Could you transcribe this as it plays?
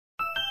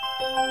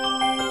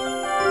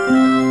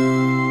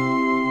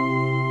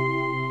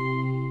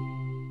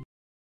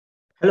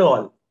Hello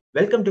all,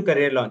 welcome to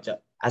Career Launcher.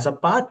 As a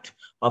part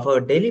of our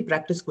daily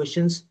practice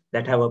questions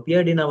that have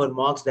appeared in our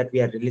mocks that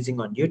we are releasing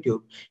on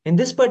YouTube, in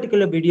this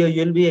particular video,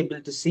 you'll be able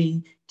to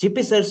see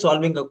GP sir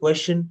solving a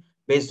question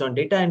based on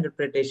data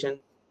interpretation.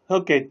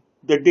 Okay,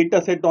 the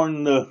data set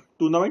on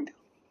tournament.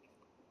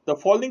 The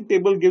following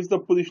table gives the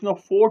position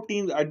of 4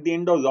 teams at the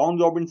end of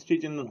round robin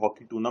stage in a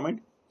hockey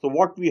tournament. So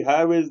what we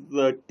have is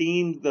the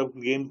teams, the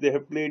games they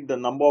have played, the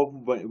number of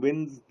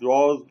wins,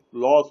 draws,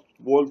 lost,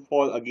 goal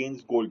fall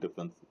against, goal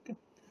difference. Okay.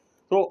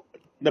 So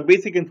the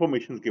basic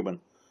information is given.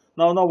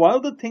 Now one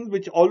of the things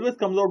which always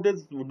comes out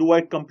is, do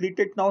I complete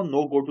it now?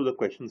 No, go to the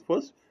questions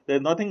first. There's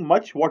nothing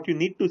much. What you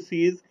need to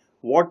see is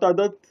what are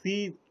the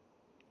 3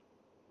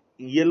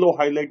 yellow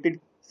highlighted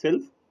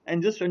cells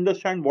and just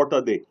understand what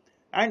are they.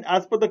 And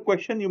as per the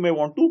question, you may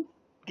want to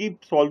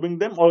keep solving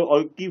them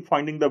or keep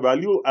finding the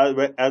value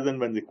as and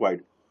when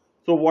required.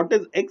 So what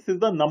is X is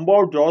the number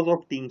of draws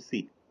of team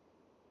C,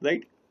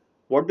 right?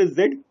 What is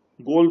Z?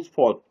 Goals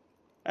for.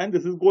 And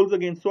this is goals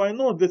against. So I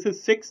know this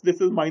is 6, this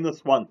is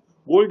 -1.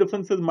 Goal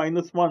difference is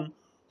 -1.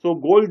 So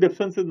goal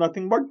difference is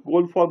nothing but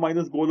goal for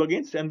minus goal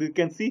against. And you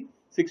can see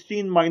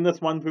 16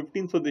 minus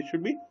 115. So this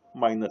should be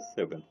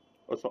 -7.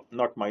 Or so,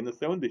 not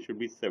 -7, this should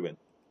be 7.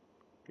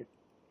 Okay.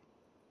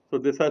 So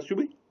this has to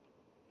be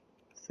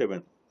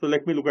 7. So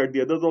let me look at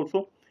the others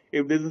also.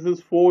 If this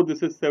is 4,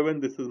 this is 7,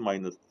 this is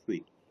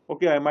 -3.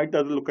 Okay, I might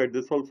as well look at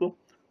this also.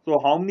 So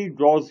how many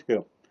draws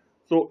here?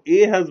 So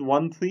A has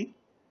 1, 3.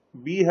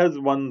 B has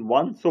 1,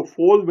 1. So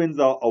 4 wins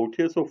are out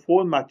here. So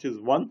 4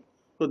 matches 1.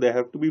 So there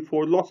have to be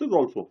 4 losses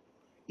also.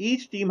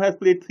 Each team has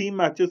played 3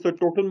 matches. So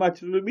total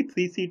matches will be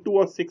 3C2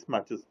 or 6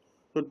 matches.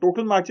 So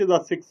total matches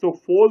are 6. So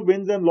 4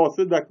 wins and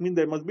losses. That means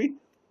there must be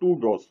 2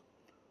 draws.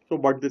 So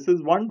but this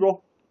is 1 draw.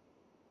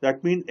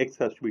 That means X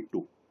has to be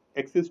 2.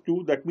 X is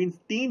 2. That means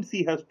team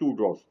C has 2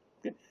 draws.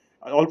 Okay.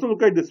 I also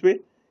look at it this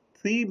way.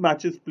 3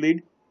 matches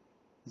played.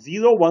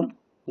 0 won.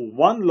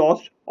 1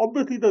 lost.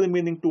 Obviously the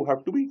remaining 2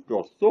 have to be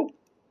draws. So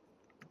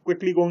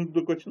quickly going to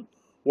the question.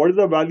 What is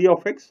the value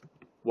of X?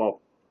 Wow.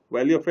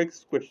 Value of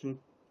X, question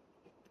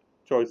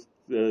choice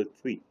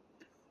 3.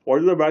 What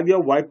is the value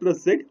of Y plus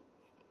Z?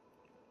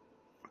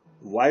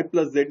 Y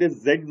plus Z is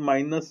Z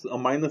minus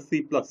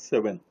 3 plus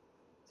 7.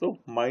 So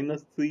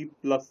minus 3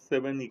 plus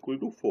 7 equal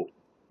to 4.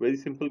 Very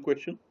simple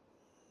question.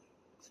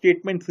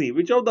 Statement 3.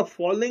 Which of the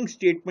following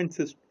statements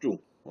is true?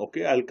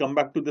 Okay, I'll come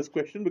back to this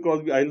question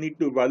because I'll need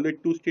to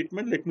evaluate 2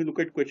 statements. Let me look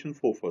at question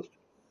 4 first.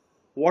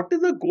 What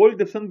is the goal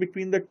difference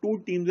between the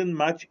 2 teams in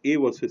match A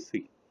versus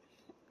C?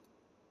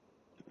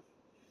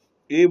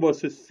 A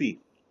versus C.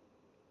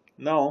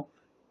 Now,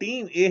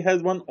 team A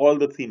has won all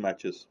the 3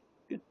 matches.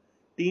 Okay.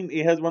 Team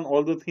A has won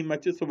all the 3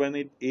 matches. So when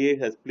A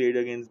has played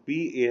against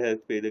B, A has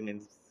played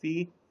against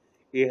C,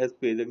 A has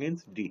played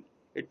against D.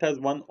 It has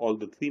won all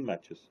the 3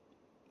 matches.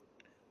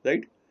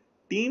 Right?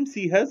 Team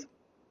C has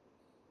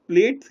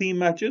played 3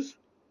 matches,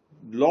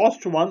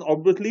 lost 1.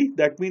 Obviously,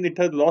 that means it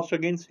has lost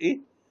against A.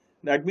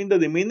 That means the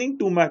remaining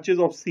 2 matches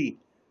of C,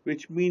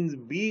 which means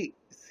B,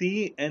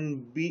 C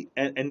and B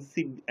and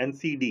C and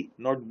CD,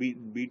 not B.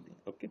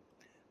 Okay.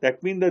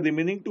 That means the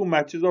remaining 2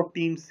 matches of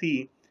team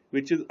C,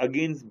 which is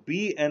against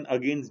B and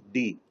against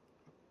D,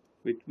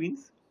 which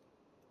means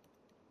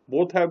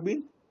both have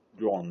been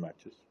drawn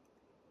matches.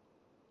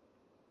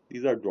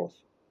 These are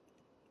draws.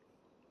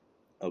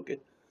 Okay.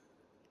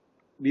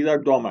 These are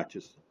draw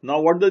matches. Now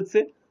what does it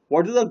say?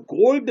 What is the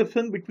goal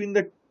difference between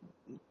the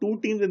 2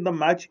 teams in the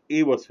match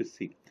A versus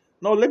C?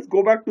 Now let's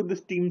go back to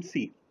this team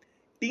C.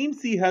 Team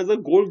C has a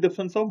goal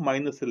difference of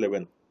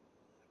 -11.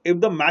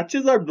 If the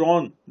matches are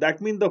drawn, that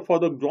means for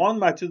the drawn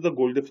matches, the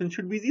goal difference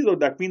should be 0.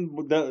 That means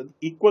the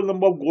equal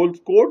number of goals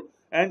scored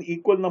and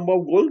equal number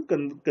of goals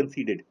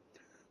conceded.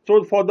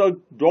 So for the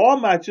draw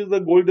matches, the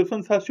goal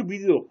difference has to be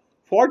 0.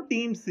 For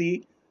team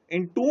C,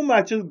 in 2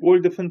 matches, goal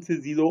difference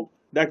is 0.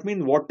 That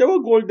means whatever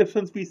goal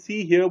difference we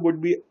see here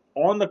would be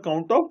on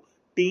account of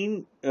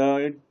team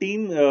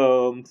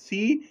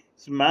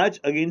C's match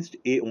against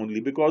A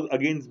only, because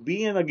against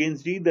B and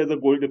against D there's a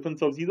goal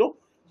difference of 0.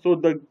 So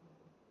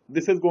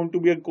this is going to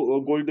be a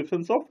goal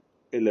difference of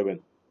 11,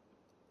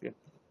 okay,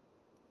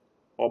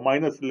 or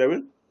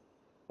 -11.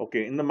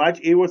 Okay, in the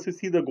match A versus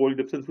C, the goal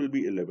difference will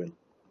be 11.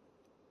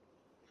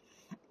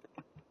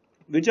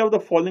 Which of the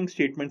following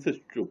statements is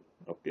true?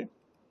 Okay,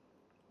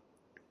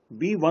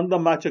 B won the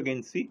match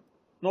against C.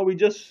 Now we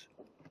just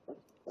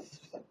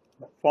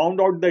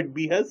found out that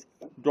B has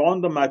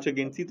drawn the match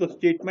against C. So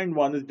statement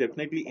 1 is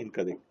definitely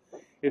incorrect.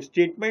 If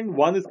statement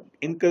 1 is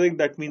incorrect,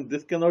 that means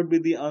this cannot be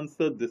the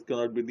answer, this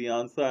cannot be the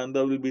answer, and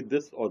there will be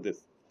this or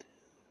this.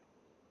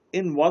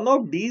 In one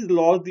of D's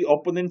laws, the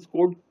opponent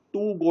scored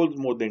 2 goals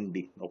more than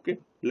D. Okay,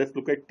 let's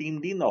look at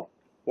team D now.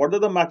 What are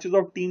the matches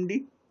of team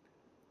D?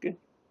 Okay,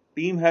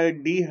 team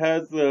D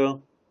has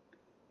 2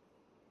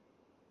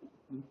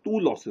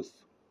 losses.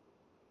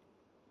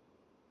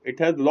 It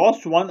has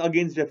lost 1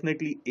 against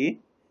definitely A.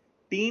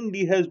 Team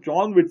D has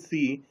drawn with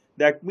C.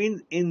 That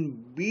means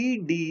in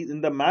BD,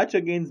 in the match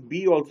against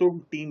B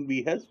also, team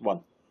B has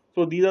won.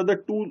 So these are the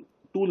two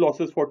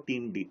losses for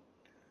team D.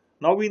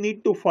 Now we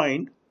need to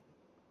find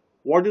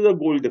what is the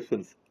goal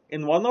difference.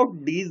 In one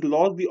of D's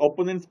loss, the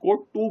opponent scored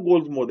 2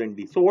 goals more than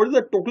D. So what is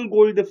the total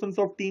goal difference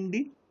of team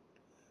D?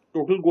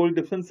 Total goal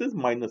difference is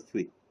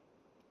 -3.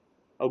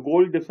 A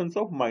goal difference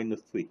of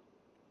 -3.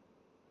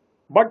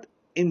 But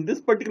in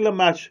this particular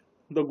match,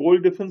 the goal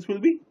difference will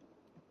be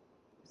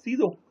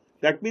 0.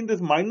 That means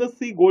this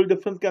 -3 goal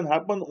difference can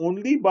happen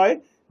only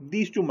by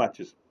these two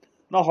matches.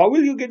 Now, how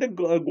will you get a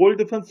goal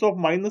difference of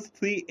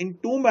 -3 in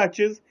two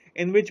matches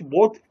in which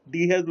both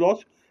D has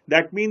lost?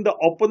 That means the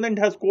opponent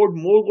has scored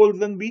more goals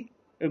than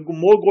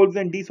more goals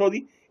than D.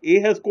 Sorry, A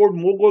has scored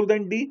more goals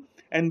than D,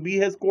 and B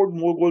has scored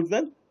more goals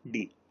than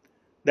D.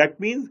 That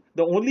means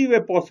the only way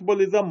possible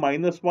is a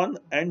 -1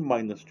 and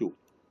 -2.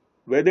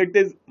 Whether it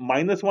is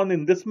 -1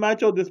 in this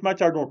match or this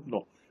match, I don't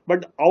know.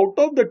 But out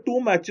of the two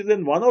matches,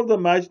 in one of the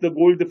match, the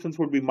goal difference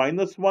would be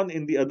 -1.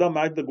 In the other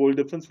match, the goal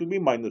difference will be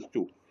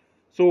 -2.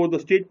 So the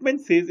statement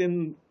says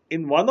in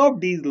one of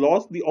these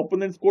loss, the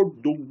opponent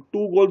scored two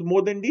goals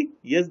more than D.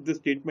 Yes, this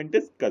statement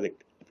is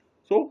correct.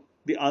 So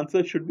the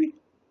answer should be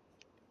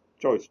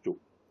choice 2.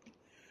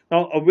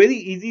 Now, a very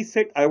easy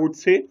set, I would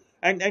say,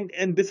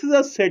 and this is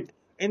a set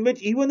in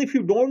which even if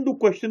you don't do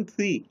question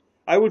 3,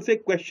 I would say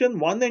question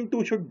 1 and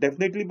 2 should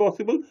definitely be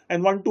possible,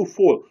 and 1 to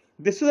 4.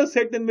 This is a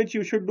set in which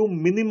you should do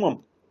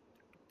minimum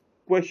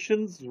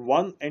questions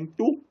 1 and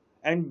 2,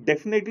 and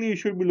definitely you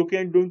should be looking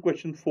at doing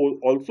question 4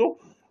 also.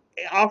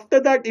 After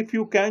that, if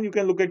you can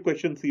look at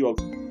question 3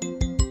 also.